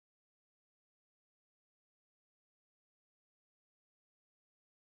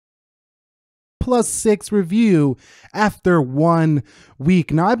OnePlus 6 review after 1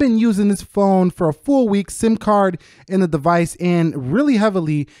 week. Now, I've been using this phone for a full week, SIM card in the device, and really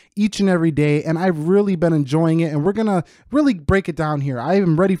heavily each and every day, and I've really been enjoying it, and we're gonna really break it down here. I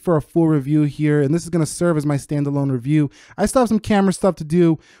am ready for a full review here, and this is gonna serve as my standalone review. I still have some camera stuff to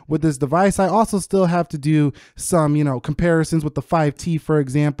do with this device. I also still have to do some, comparisons with the 5T, for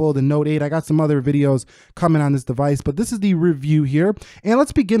example, the Note 8. I got some other videos coming on this device, but this is the review here. And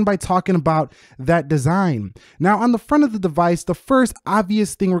let's begin by talking about that design. Now, on the front of the device, the first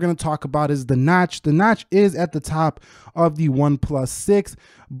obvious thing we're going to talk about is the notch. The notch is at the top of the OnePlus 6,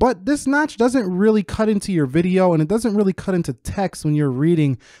 but this notch doesn't really cut into your video, and it doesn't really cut into text when you're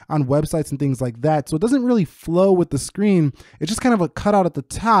reading on websites and things like that. So it doesn't really flow with the screen. It's just kind of a cutout at the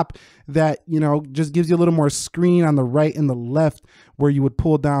top that, just gives you a little more screen on the right and the left where you would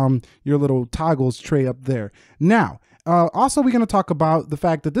pull down your little toggles tray up there. Now, also, we're going to talk about the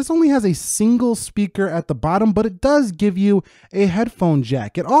fact that this only has a single speaker at the bottom, but it does give you a headphone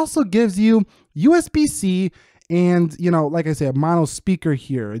jack. It also gives you USB-C and, like I said, a mono speaker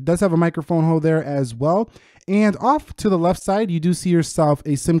here. It does have a microphone hole there as well. And off to the left side, you do see yourself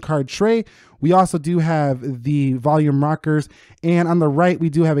a SIM card tray. We also do have the volume rockers. And on the right, we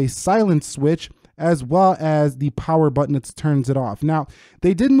do have a silent switch, as well as the power button that turns it off. Now,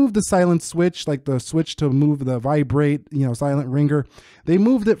 they did move the silent switch, like the switch to move the vibrate, silent ringer. They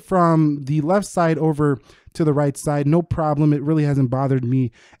moved it from the left side over to the right side. No problem. It really hasn't bothered me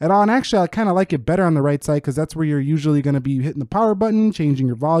at all. And actually, I kind of like it better on the right side because that's where you're usually going to be hitting the power button, changing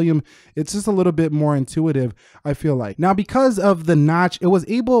your volume. It's just a little bit more intuitive, I feel like. Now, because of the notch,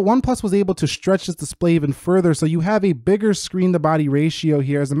 OnePlus was able to stretch this display even further. So you have a bigger screen to body ratio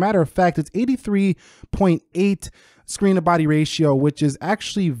here. As a matter of fact, it's 83.8 screen to body ratio, which is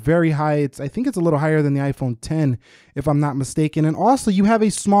actually very high. I think it's a little higher than the iPhone 10, if I'm not mistaken. And also you have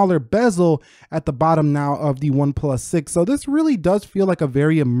a smaller bezel at the bottom now of the OnePlus 6. So this really does feel like a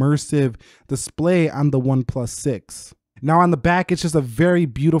very immersive display on the OnePlus 6. Now on the back, it's just a very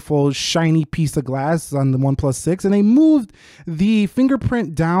beautiful, shiny piece of glass on the OnePlus 6, and they moved the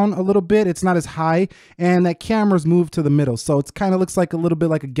fingerprint down a little bit. It's not as high, and that camera's moved to the middle, so it kind of looks like a little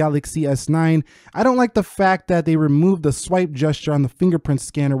bit like a Galaxy S9. I don't like the fact that they removed the swipe gesture on the fingerprint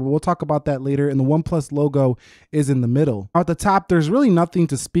scanner, but we'll talk about that later, and the OnePlus logo is in the middle. At the top, there's really nothing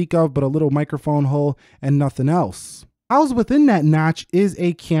to speak of but a little microphone hole and nothing else. Housed within that notch is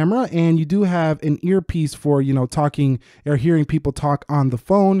a camera, and you do have an earpiece for, talking or hearing people talk on the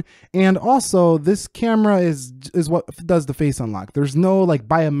phone. And also this camera is what does the face unlock. There's no like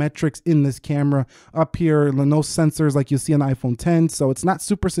biometrics in this camera up here, no sensors like you see on the iPhone 10. So it's not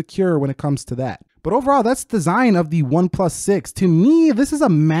super secure when it comes to that. But overall, that's the design of the OnePlus 6. To me, this is a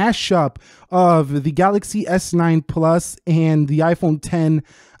mashup of the Galaxy S9 Plus and the iPhone 10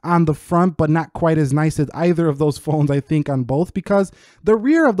 on the front, but not quite as nice as either of those phones, I think, on both, because the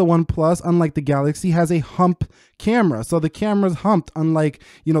rear of the OnePlus, unlike the Galaxy, has a hump camera. So the camera's humped, unlike,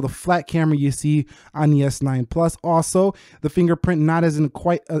 the flat camera you see on the S9 Plus. Also, the fingerprint not as in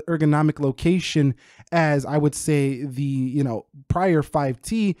quite an ergonomic location as I would say the, prior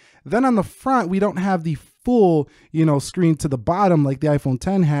 5T. Then on the front, we don't have the full, screen to the bottom like the iPhone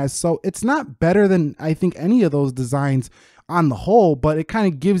 10 has. So it's not better than I think any of those designs on the whole, but it kind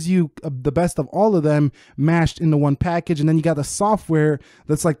of gives you the best of all of them mashed into one package. And then you got the software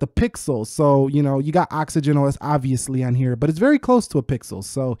that's like the Pixel. So, you got Oxygen OS obviously on here, but it's very close to a Pixel.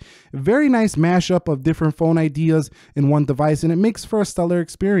 So very nice mashup of different phone ideas in one device, and it makes for a stellar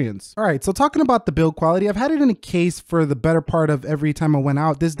experience. All right, so talking about the build quality, I've had it in a case for the better part of every time I went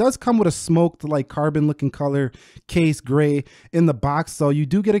out. This does come with a smoked like carbon looking color case, gray, in the box. So you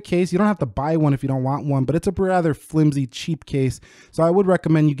do get a case. You don't have to buy one if you don't want one, but it's a rather flimsy, cheap case. So I would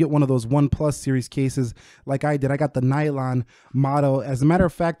recommend you get one of those OnePlus series cases like I did. I got the nylon model. As a matter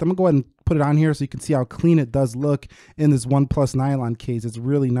of fact, I'm gonna go ahead and put it on here so you can see how clean it does look in this OnePlus nylon case. It's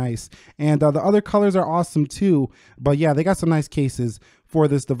really nice. And the other colors are awesome too. But yeah, they got some nice cases for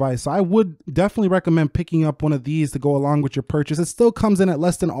this device. So I would definitely recommend picking up one of these to go along with your purchase. It still comes in at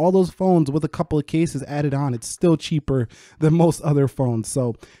less than all those phones with a couple of cases added on. It's still cheaper than most other phones.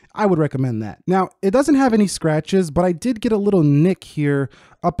 So I would recommend that. Now, it doesn't have any scratches, but I did get a little nick here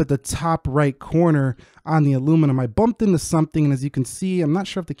up at the top right corner on the aluminum. I bumped into something, and as you can see, I'm not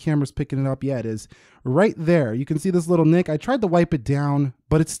sure if the camera's picking it up. Yeah, it is. Right there, you can see this little nick. I tried to wipe it down,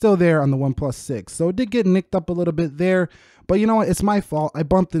 but it's still there on the OnePlus 6. So it did get nicked up a little bit there, but you know what? It's my fault. I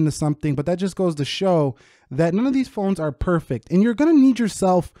bumped into something, but that just goes to show that none of these phones are perfect, and you're gonna need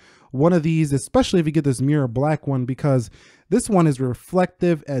yourself one of these, especially if you get this mirror black one, because This one is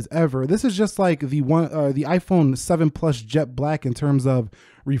reflective as ever. This is just like the iPhone 7 Plus Jet Black in terms of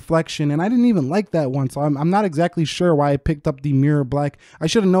reflection, and I didn't even like that one, so I'm not exactly sure why I picked up the mirror black. I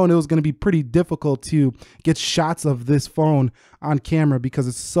should have known it was going to be pretty difficult to get shots of this phone on camera because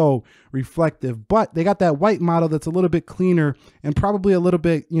it's so reflective. But they got that white model that's a little bit cleaner and probably a little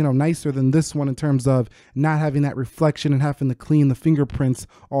bit, you know, nicer than this one in terms of not having that reflection and having to clean the fingerprints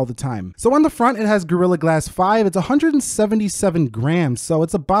all the time. So on the front, it has Gorilla Glass 5. It's 177 grams, so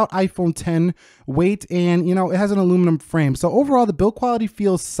it's about iPhone 10 weight, and you know, it has an aluminum frame. So overall, the build quality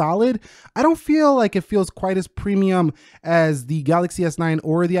feels solid. I don't feel like it feels quite as premium as the Galaxy S9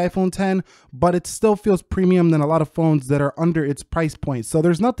 or the iPhone 10, but it still feels premium than a lot of phones that are under its price point. So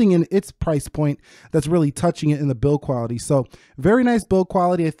there's nothing in its price point that's really touching it in the build quality. So very nice build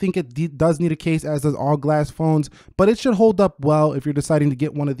quality. I think it does need a case, as does all glass phones, but it should hold up well if you're deciding to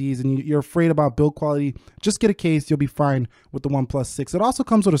get one of these and you're afraid about build quality. Just get a case, you'll be fine with the OnePlus 6. It also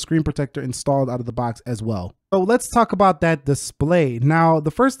comes with a screen protector installed out of the box as well. So let's talk about that display. Now,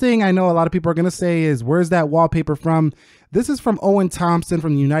 the first thing I know a lot of people are going to say is, where's that wallpaper from? This is from Owen Thompson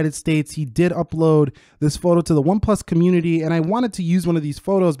from the United States. He did upload this photo to the OnePlus community, and I wanted to use one of these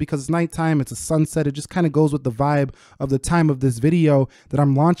photos because it's nighttime, it's a sunset. It just kind of goes with the vibe of the time of this video that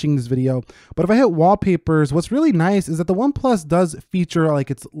I'm launching this video. But if I hit wallpapers, what's really nice is that the OnePlus does feature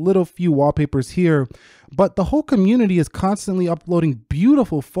like its little few wallpapers here, but the whole community is constantly uploading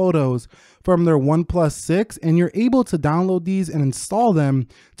beautiful photos from their OnePlus 6, and you're able to download these and install them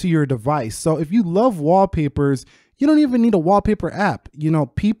to your device. So if you love wallpapers, you don't even need a wallpaper app. You know,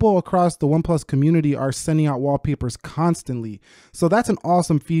 people across the OnePlus community are sending out wallpapers constantly. So that's an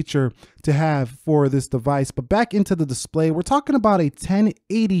awesome feature to have for this device. But back into the display, we're talking about a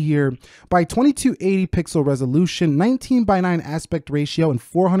 1080 here by 2280 pixel resolution, 19:9 aspect ratio, and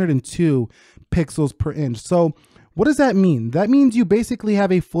 402 pixels per inch. So what does that mean? That means you basically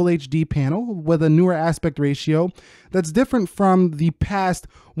have a full HD panel with a newer aspect ratio that's different from the past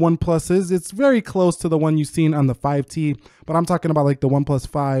OnePluses. It's very close to the one you've seen on the 5T, but I'm talking about like the OnePlus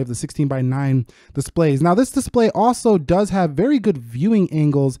 5, the 16:9 displays. Now, this display also does have very good viewing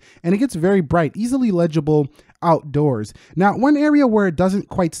angles, and it gets very bright, easily legible outdoors. Now, one area where it doesn't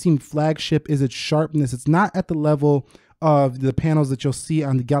quite seem flagship is its sharpness. It's not at the level of the panels that you'll see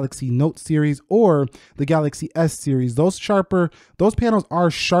on the Galaxy Note series or the Galaxy S series. Those panels are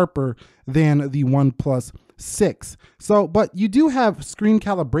sharper than the OnePlus 6. So, but you do have screen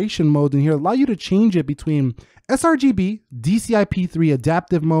calibration modes in here, allow you to change it between sRGB, DCI-P3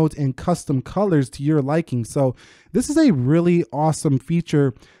 adaptive modes, and custom colors to your liking. So this is a really awesome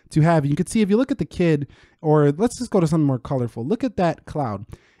feature to have. You can see if you look at the kid, or let's just go to something more colorful. Look at that cloud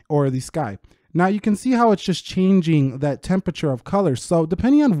or the sky. Now you can see how it's just changing that temperature of color. So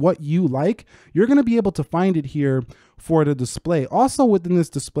depending on what you like, you're going to be able to find it here for the display. Also within this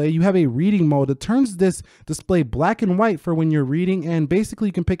display, you have a reading mode that turns this display black and white for when you're reading, and basically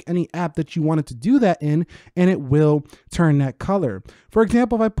you can pick any app that you wanted to do that in and it will turn that color. For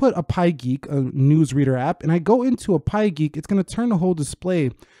example, if I put a PyGeek, a newsreader app, and I go into a PyGeek, it's going to turn the whole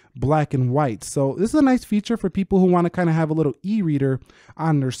display black and white. So this is a nice feature for people who want to kind of have a little e-reader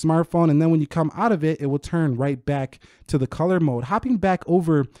on their smartphone, and then when you come out of it, it will turn right back to the color mode. Hopping back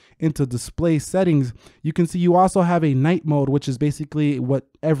over into display settings, you can see you also have a night mode, which is basically what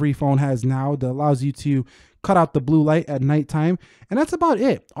every phone has now, that allows you to cut out the blue light at nighttime, and that's about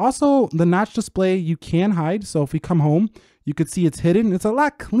it. Also, the notch display you can hide, so if we come home, you could see it's hidden. It's a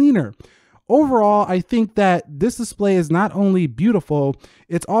lot cleaner. Overall, I think that this display is not only beautiful,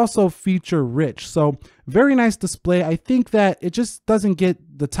 it's also feature rich. So very nice display. I think that it just doesn't get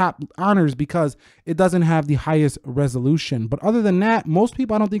the top honors because it doesn't have the highest resolution. But other than that, most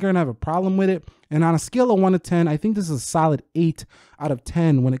people I don't think are gonna have a problem with it. And on a scale of 1 to 10, I think this is a solid 8 out of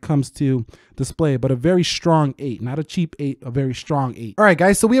 10 when it comes to display, but a very strong 8, not a cheap 8, a very strong 8. All right,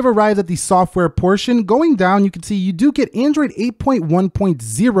 guys, so we have arrived at the software portion. Going down, you can see you do get Android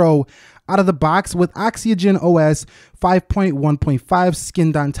 8.1.0 out of the box with Oxygen OS 5.1.5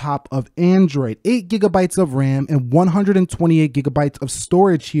 skinned on top of Android. 8 gigabytes of RAM and 128 gigabytes of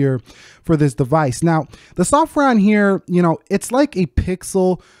storage here for this device. Now, the software on here, you know, it's like a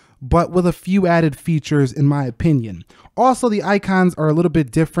Pixel, but with a few added features in my opinion. Also, the icons are a little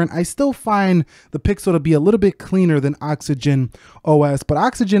bit different. I still find the Pixel to be a little bit cleaner than Oxygen OS, but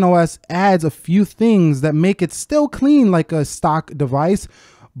Oxygen OS adds a few things that make it still clean like a stock device,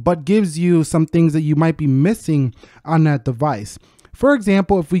 but gives you some things that you might be missing on that device. For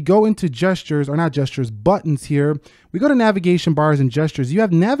example, if we go into gestures, or not gestures, buttons here, we go to navigation bars and gestures. You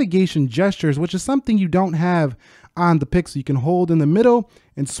have navigation gestures, which is something you don't have on the Pixel. You can hold in the middle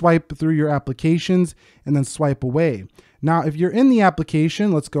and swipe through your applications and then swipe away. Now, if you're in the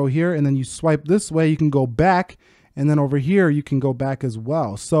application, let's go here and then you swipe this way, you can go back. And then over here, you can go back as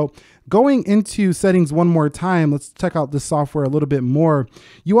well. So going into settings one more time, let's check out this software a little bit more.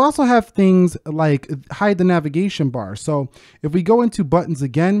 You also have things like hide the navigation bar. So if we go into buttons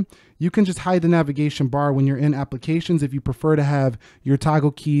again, you can just hide the navigation bar when you're in applications if you prefer to have your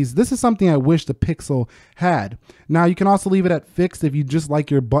toggle keys. This is something I wish the Pixel had. Now you can also leave it at fixed if you just like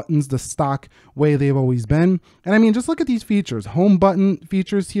your buttons the stock way they've always been. And I mean, just look at these features. Home button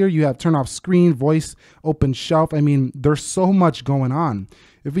features here. You have turn off screen, voice, open shelf. I mean, there's so much going on.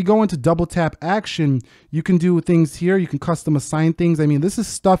 If we go into double tap action, you can do things here. You can custom assign things. I mean, this is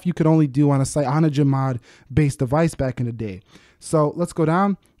stuff you could only do on a CyanogenMod based device back in the day. So let's go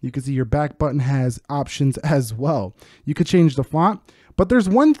down. You can see your back button has options as well. You could change the font, but there's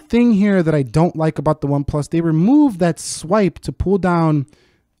one thing here that I don't like about the OnePlus. They removed that swipe to pull down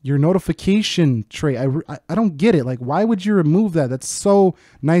your notification tray. I don't get it. Like, why would you remove that? That's so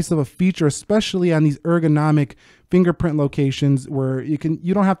nice of a feature, especially on these ergonomic fingerprint locations where you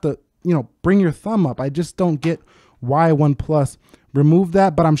don't have to, bring your thumb up. I just don't get why OnePlus removed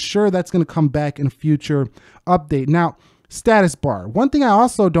that, but I'm sure that's going to come back in a future update. Now, status bar. One thing I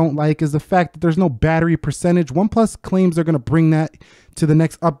also don't like is the fact that there's no battery percentage. OnePlus claims they're going to bring that to the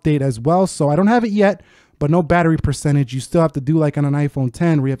next update as well. So I don't have it yet, but no battery percentage. You still have to do like on an iPhone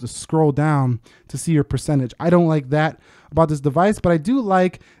 10 where you have to scroll down to see your percentage. I don't like that about this device, but I do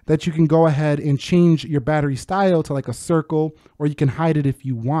like that you can go ahead and change your battery style to like a circle, or you can hide it if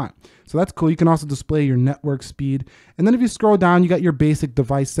you want. So that's cool. You can also display your network speed. And then if you scroll down, you got your basic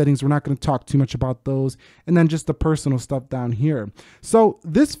device settings. We're not going to talk too much about those. And then just the personal stuff down here. So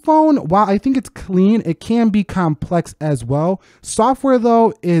this phone, while I think it's clean, it can be complex as well. Software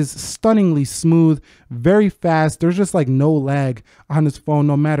though is stunningly smooth, very fast. There's just like no lag on this phone,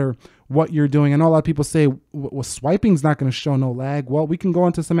 no matter what you're doing. I know a lot of people say, well, swiping's not going to show no lag. Well, we can go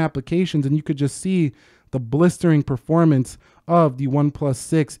into some applications and you could just see the blistering performance of the OnePlus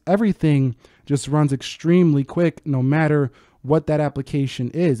 6. Everything just runs extremely quick no matter what that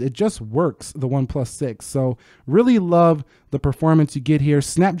application is. It just works, the OnePlus 6. So really love the performance you get here.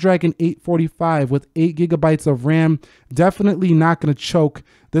 Snapdragon 845 with 8 gigabytes of RAM. Definitely not going to choke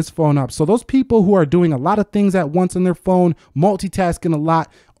this phone up. So those people who are doing a lot of things at once on their phone, multitasking a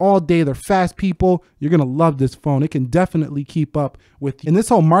lot all day, they're fast people, you're going to love this phone. It can definitely keep up with you. And this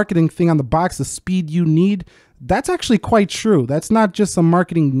whole marketing thing on the box, the speed you need, that's actually quite true. That's not just some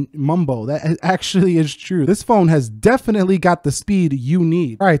marketing mumbo. That actually is true. This phone has definitely got the speed you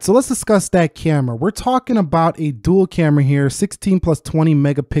need. All right, so let's discuss that camera. We're talking about a dual camera here, 16 plus 20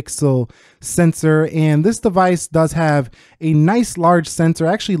 megapixel sensor. And this device does have a nice large sensor,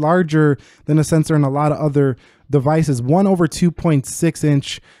 actually larger than a sensor in a lot of other devices. 1/2.6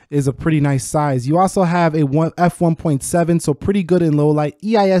 inch is a pretty nice size. You also have a f1.7, so pretty good in low light.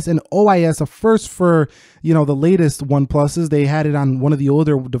 EIS and OIS, a first for the latest OnePluses. They had it on one of the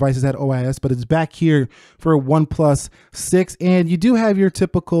older devices had OIS, but it's back here for OnePlus 6. And you do have your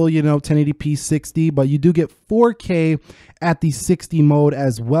typical 1080p 60, but you do get 4K at the 60 mode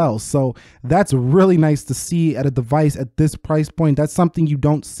as well. So that's really nice to see at a device at this price point. That's something you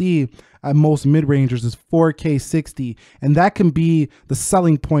don't see at most mid-rangers, is 4K 60. And that can be the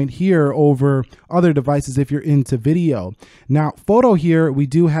selling point here over other devices if you're into video. Now, photo here, we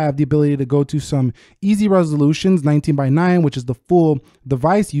do have the ability to go to some easy resolutions, 19:9, which is the full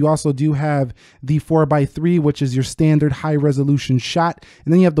device. You also do have the 4:3, which is your standard high resolution shot.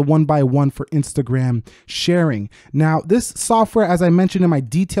 And then you have the 1:1 for Instagram sharing. Now, this software, as I mentioned in my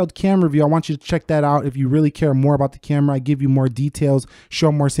detailed camera review, I want you to check that out if you really care more about the camera. I give you more details,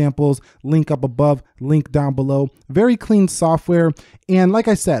 show more samples, link up above, link down below. Very clean software. And like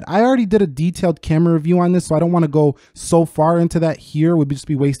I said, I already did a detailed camera review on this, so I don't want to go so far into that here. We'd just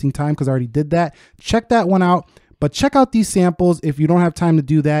be wasting time because I already did that. Check that one out. But check out these samples if you don't have time to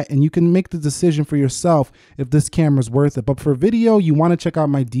do that, and you can make the decision for yourself if this camera is worth it. But for video, you want to check out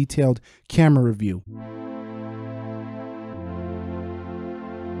my detailed camera review.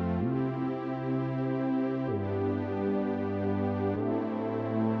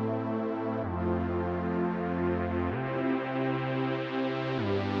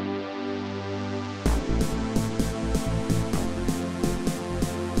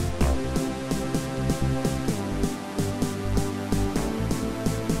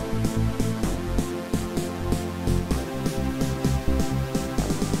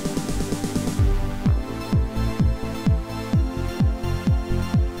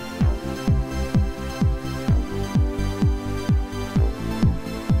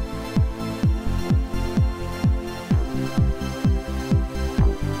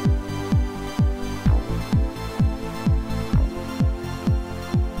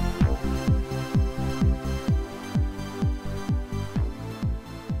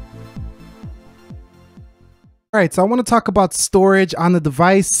 All right, so I want to talk about storage on the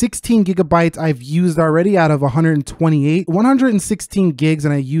device. 16 gigabytes I've used already out of 128, 116 gigs,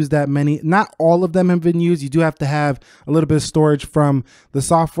 and I used that many. Not all of them have been used. You do have to have a little bit of storage from the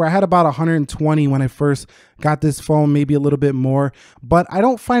software. I had about 120 when I first got this phone, maybe a little bit more, but I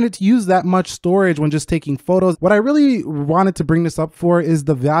don't find it to use that much storage when just taking photos. What I really wanted to bring this up for is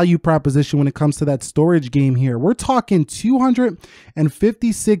the value proposition when it comes to that storage game here. We're talking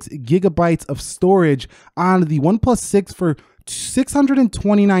 256 gigabytes of storage on the OnePlus 6 for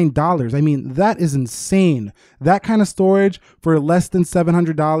 $629. I mean, that is insane. That kind of storage for less than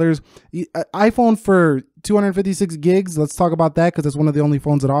 $700. iPhone for 256 gigs. Let's talk about that because it's one of the only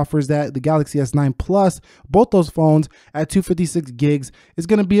phones that offers that. The Galaxy S9 Plus, both those phones at 256 gigs is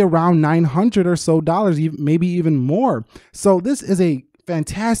going to be around $900 or so, maybe even more. So this is a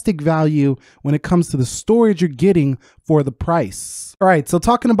fantastic value when it comes to the storage you're getting for the price. All right, so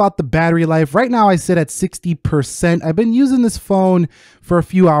talking about the battery life, right now I sit at 60%. I've been using this phone for a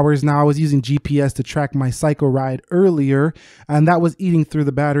few hours now. I was using GPS to track my cycle ride earlier, and that was eating through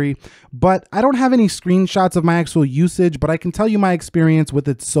the battery. But I don't have any screenshots of my actual usage, but I can tell you my experience with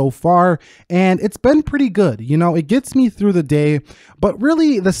it so far, and it's been pretty good. You know, it gets me through the day, but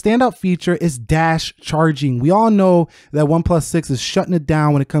really the standout feature is dash charging. We all know that OnePlus 6 is shutting it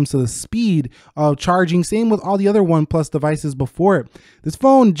down when it comes to the speed of charging. Same with all the other OnePlus devices before it. This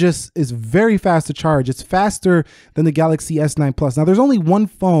phone just is very fast to charge. It's faster than the Galaxy S9 Plus. Now, there's only one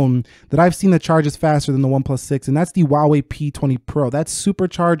phone that I've seen that charges faster than the OnePlus 6, and that's the Huawei P20 Pro. That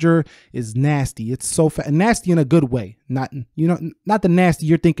supercharger is nasty. It's so fast, nasty in a good way. Not the nasty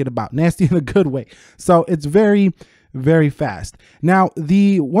you're thinking about, nasty in a good way. So it's very fast. Now,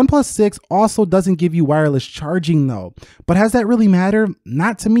 the OnePlus 6 also doesn't give you wireless charging though, but has that really matter?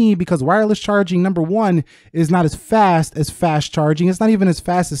 Not to me, because wireless charging, number one, is not as fast charging. It's not even as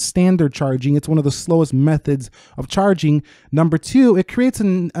fast as standard charging. It's one of the slowest methods of charging. Number two, it creates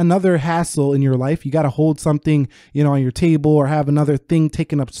another hassle in your life. You got to hold something, on your table or have another thing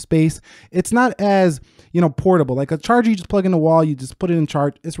taking up space. It's not as, portable. Like a charger, you just plug in the wall, you just put it in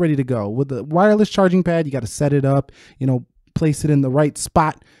charge, it's ready to go. With the wireless charging pad, you got to set it up, place it in the right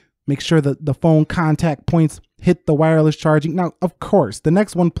spot, make sure that the phone contact points hit the wireless charging. Now, of course, the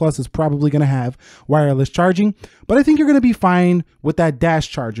next OnePlus is probably going to have wireless charging, but I think you're going to be fine with that dash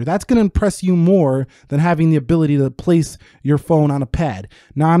charger. That's going to impress you more than having the ability to place your phone on a pad.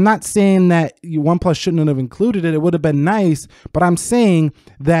 Now, I'm not saying that OnePlus shouldn't have included it. It would have been nice, but I'm saying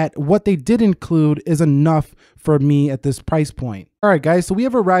that what they did include is enough for me at this price point. All right, guys, so we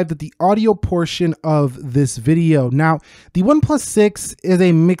have arrived at the audio portion of this video. Now, the OnePlus 6 is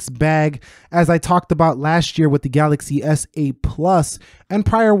a mixed bag, as I talked about last year with the Galaxy S8 Plus and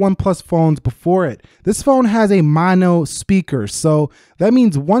prior OnePlus phones before it. This phone has a mono speaker, so that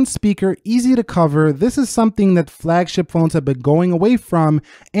means one speaker, easy to cover. This is something that flagship phones have been going away from,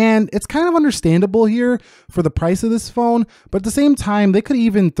 and it's kind of understandable here for the price of this phone, but at the same time, they could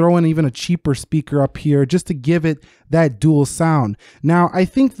even throw in even a cheaper speaker up here just to give it that dual sound. Now, I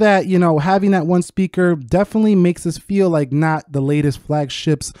think that, having that one speaker definitely makes us feel like not the latest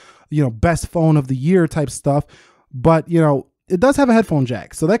flagships, best phone of the year type stuff, but, it does have a headphone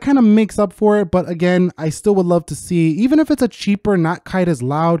jack, so that kind of makes up for it. But again, I still would love to see, even if it's a cheaper, not quite as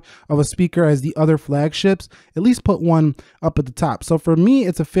loud of a speaker as the other flagships, at least put one up at the top. So for me,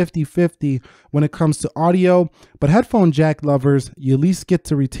 it's a 50-50 when it comes to audio, but headphone jack lovers, you at least get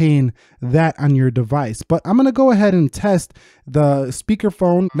to retain that on your device. But I'm gonna go ahead and test the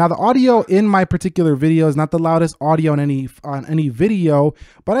speakerphone. Now, the audio in my particular video is not the loudest audio on any video,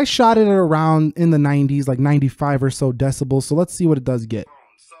 but I shot it at around in the 90s, like 95 or so decibels. So let's see what it does get.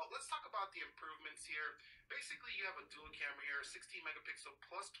 So let's talk about the improvements here. Basically, you have a dual camera here, 16 megapixel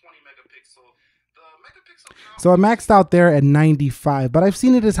plus 20 megapixel. The megapixel count, so I maxed out there at 95, but I've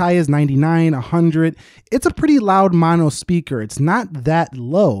seen it as high as 99, 100. It's a pretty loud mono speaker. It's not that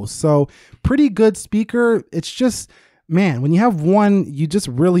low, so pretty good speaker. It's just, man, when you have one, you just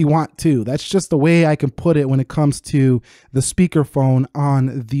really want two. That's just the way I can put it when it comes to the speakerphone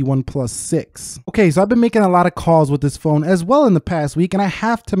on the OnePlus 6. Okay, so I've been making a lot of calls with this phone as well in the past week, and I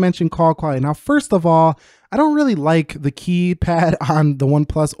have to mention call quality. Now, first of all, I don't really like the keypad on the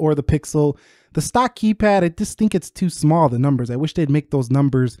OnePlus or the Pixel. The stock keypad, I just think it's too small, the numbers. I wish they'd make those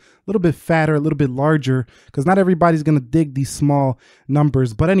numbers a little bit fatter, a little bit larger, because not everybody's gonna dig these small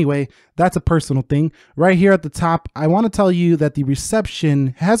numbers. But anyway, that's a personal thing. Right here at the top, I wanna tell you that the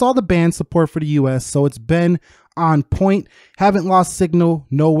reception has all the band support for the US, so it's been on point. Haven't lost signal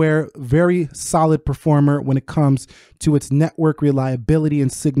nowhere. Very solid performer when it comes to its network reliability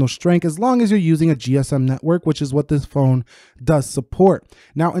and signal strength, as long as you're using a GSM network, which is what this phone does support.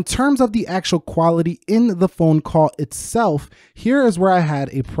 Now, in terms of the actual quality in the phone call itself, here is where I had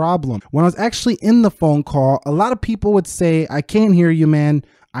a problem. When I was actually in the phone call, a lot of people would say, "I can't hear you, man.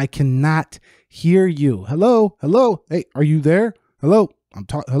 I cannot hear you. Hello, hello. Hey, are you there? Hello." I'm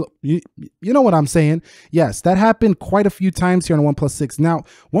talking. Hello, you know what I'm saying? Yes, that happened quite a few times here on the OnePlus 6. Now,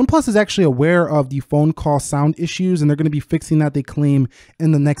 OnePlus is actually aware of the phone call sound issues, and they're going to be fixing that, they claim,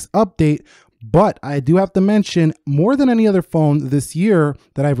 in the next update. But I do have to mention, more than any other phone this year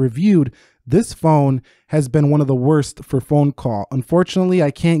that I've reviewed, this phone has been one of the worst for phone call. Unfortunately,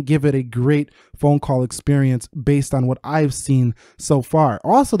 I can't give it a great phone call experience based on what I've seen so far.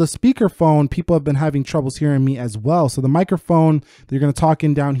 Also, the speakerphone, people have been having troubles hearing me as well. So the microphone that you're going to talk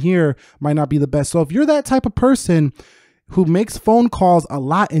in down here might not be the best. So if you're that type of person who makes phone calls a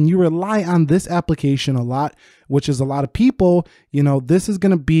lot and you rely on this application a lot, which is a lot of people, you know, this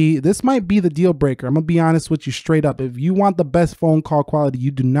might be the deal breaker. I'm gonna be honest with you straight up. If you want the best phone call quality,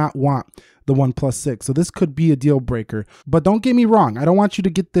 you do not want the OnePlus 6. So this could be a deal breaker. But don't get me wrong. I don't want you to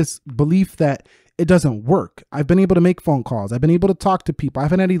get this belief that it doesn't work. I've been able to make phone calls. I've been able to talk to people. I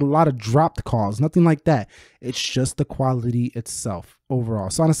haven't had a lot of dropped calls, nothing like that. It's just the quality itself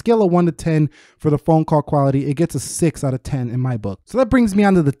overall. So on a scale of 1 to 10 for the phone call quality, it gets a 6 out of 10 in my book. So that brings me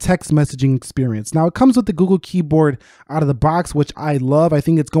on to the text messaging experience. Now it comes with the Google keyboard out of the box, which I love. I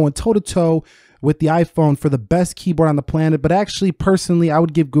think it's going toe to toe with the iPhone for the best keyboard on the planet. But actually, personally, I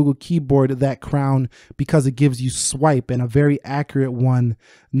would give Google Keyboard that crown because it gives you swipe, and a very accurate one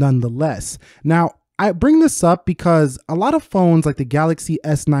nonetheless. Now, I bring this up because a lot of phones like the Galaxy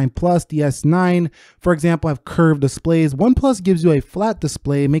S9 Plus, the S9, for example, have curved displays. OnePlus gives you a flat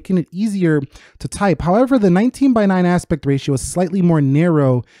display, making it easier to type. However, the 19:9 aspect ratio is slightly more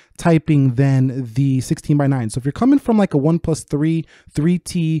narrow typing than the 16:9. So if you're coming from like a OnePlus 3,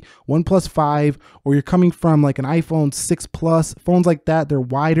 3T, OnePlus 5, or you're coming from like an iPhone 6 Plus, phones like that, they're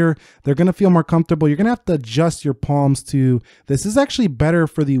wider, they're gonna feel more comfortable. You're gonna have to adjust your palms to this. This is actually better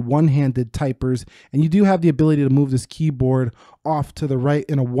for the one-handed typers, and you do have the ability to move this keyboard off to the right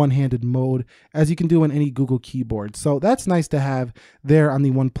in a one-handed mode, as you can do in any Google keyboard. So that's nice to have there on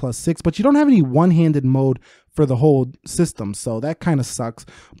the OnePlus 6, but you don't have any one-handed mode for the whole system, so that kind of sucks.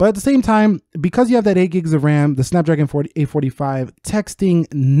 But at the same time, because you have that 8 gigs of RAM, the Snapdragon 845, texting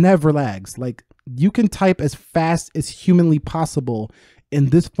never lags. Like, you can type as fast as humanly possible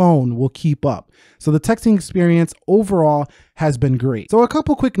and this phone will keep up. So the texting experience overall has been great. So a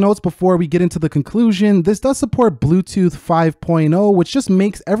couple quick notes before we get into the conclusion. This does support Bluetooth 5.0, which just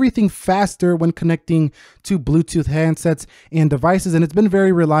makes everything faster when connecting to Bluetooth handsets and devices, and it's been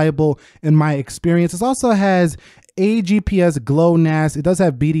very reliable in my experience. It also has AGPS, GLONASS. It does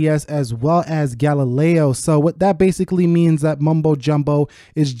have BDS as well as Galileo. So what that basically means, that mumbo jumbo,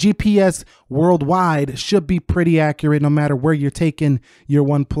 is GPS worldwide should be pretty accurate no matter where you're taking your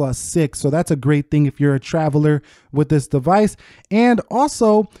OnePlus 6. So that's a great thing if you're a traveler with this device. And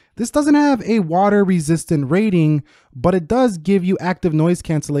also, this doesn't have a water resistant rating, but it does give you active noise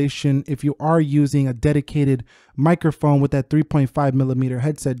cancellation if you are using a dedicated microphone with that 3.5mm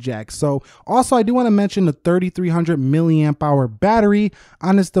headset jack. So also, I do want to mention the 3300 milliamp hour battery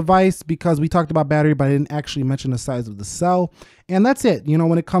on this device, because we talked about battery, but I didn't actually mention the size of the cell. And that's it. You know,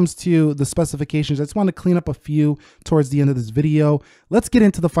 when it comes to the specifications, I just want to clean up a few towards the end of this video. Let's get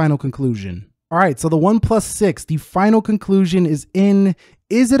into the final conclusion. All right, so the OnePlus 6, the final conclusion is in.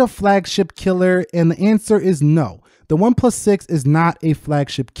 Is it a flagship killer? And the answer is no. The OnePlus 6 is not a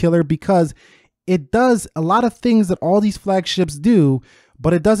flagship killer because it does a lot of things that all these flagships do,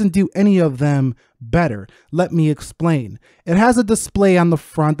 but it doesn't do any of them better. Let me explain. It has a display on the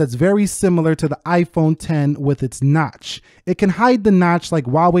front that's very similar to the iPhone X with its notch. It can hide the notch like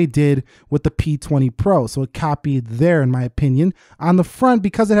Huawei did with the P20 Pro, so it copied there in my opinion. On the front,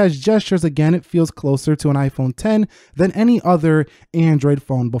 because it has gestures, again, it feels closer to an iPhone X than any other Android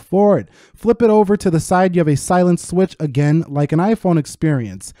phone before it. Flip it over to the side, you have a silent switch, again, like an iPhone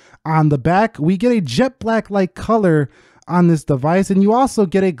experience. On the back, we get a jet black-like color on this device, and you also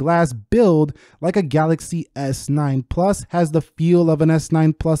get a glass build like a Galaxy S9 Plus. Has the feel of an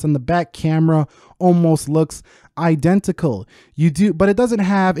S9 Plus, and the back camera almost looks identical. But it doesn't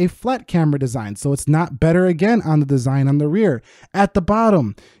have a flat camera design, so it's not better again on the design on the rear. At the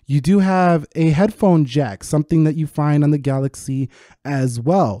bottom, you do have a headphone jack, something that you find on the Galaxy as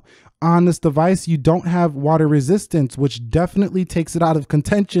well. On this device, you don't have water resistance, which definitely takes it out of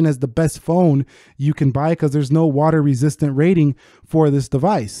contention as the best phone you can buy, because there's no water resistant rating for this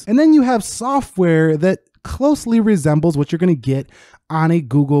device. And then you have software that closely resembles what you're going to get on a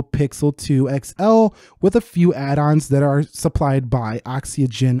Google Pixel 2 XL with a few add-ons that are supplied by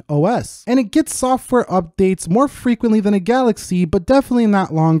Oxygen OS. And it gets software updates more frequently than a Galaxy, but definitely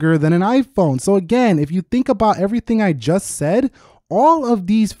not longer than an iPhone. So again, if you think about everything I just said, all of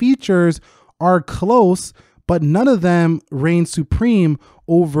these features are close, but none of them reign supreme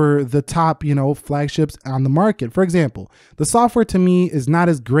over the top, flagships on the market. For example, the software to me is not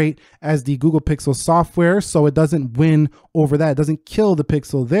as great as the Google Pixel software, so it doesn't win over that. It doesn't kill the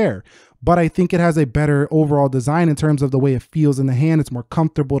Pixel there. But I think it has a better overall design in terms of the way it feels in the hand. It's more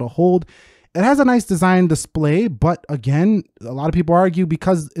comfortable to hold. It has a nice design display, but again, a lot of people argue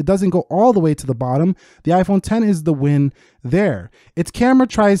because it doesn't go all the way to the bottom, the iPhone X is the win there. Its camera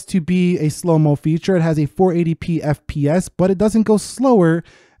tries to be a slow-mo feature. It has a 480p FPS, but it doesn't go slower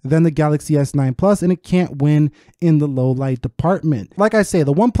than the Galaxy S9 Plus, and it can't win in the low light department. Like I say,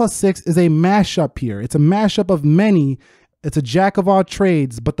 the OnePlus 6 is a mashup here. It's a mashup of many. It's a jack of all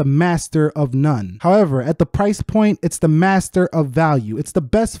trades, but the master of none. However, at the price point, it's the master of value. It's the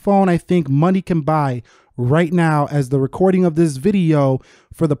best phone I think money can buy right now as the recording of this video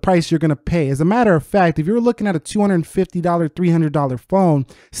for the price you're gonna pay. As a matter of fact, if you're looking at a $250, $300 phone,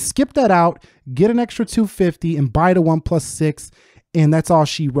 skip that out, get an extra $250 and buy the OnePlus 6. And that's all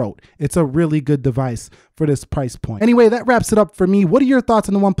she wrote. It's a really good device for this price point. Anyway, that wraps it up for me. What are your thoughts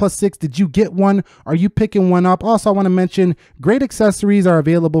on the OnePlus 6? Did you get one? Are you picking one up? Also, I want to mention great accessories are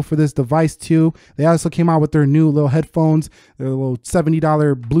available for this device too. They also came out with their new little headphones, their little $70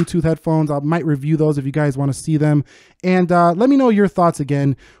 Bluetooth headphones. I might review those if you guys want to see them. And let me know your thoughts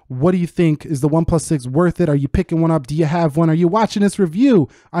again. What do you think? Is the OnePlus 6 worth it? Are you picking one up? Do you have one? Are you watching this review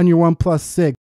on your OnePlus 6?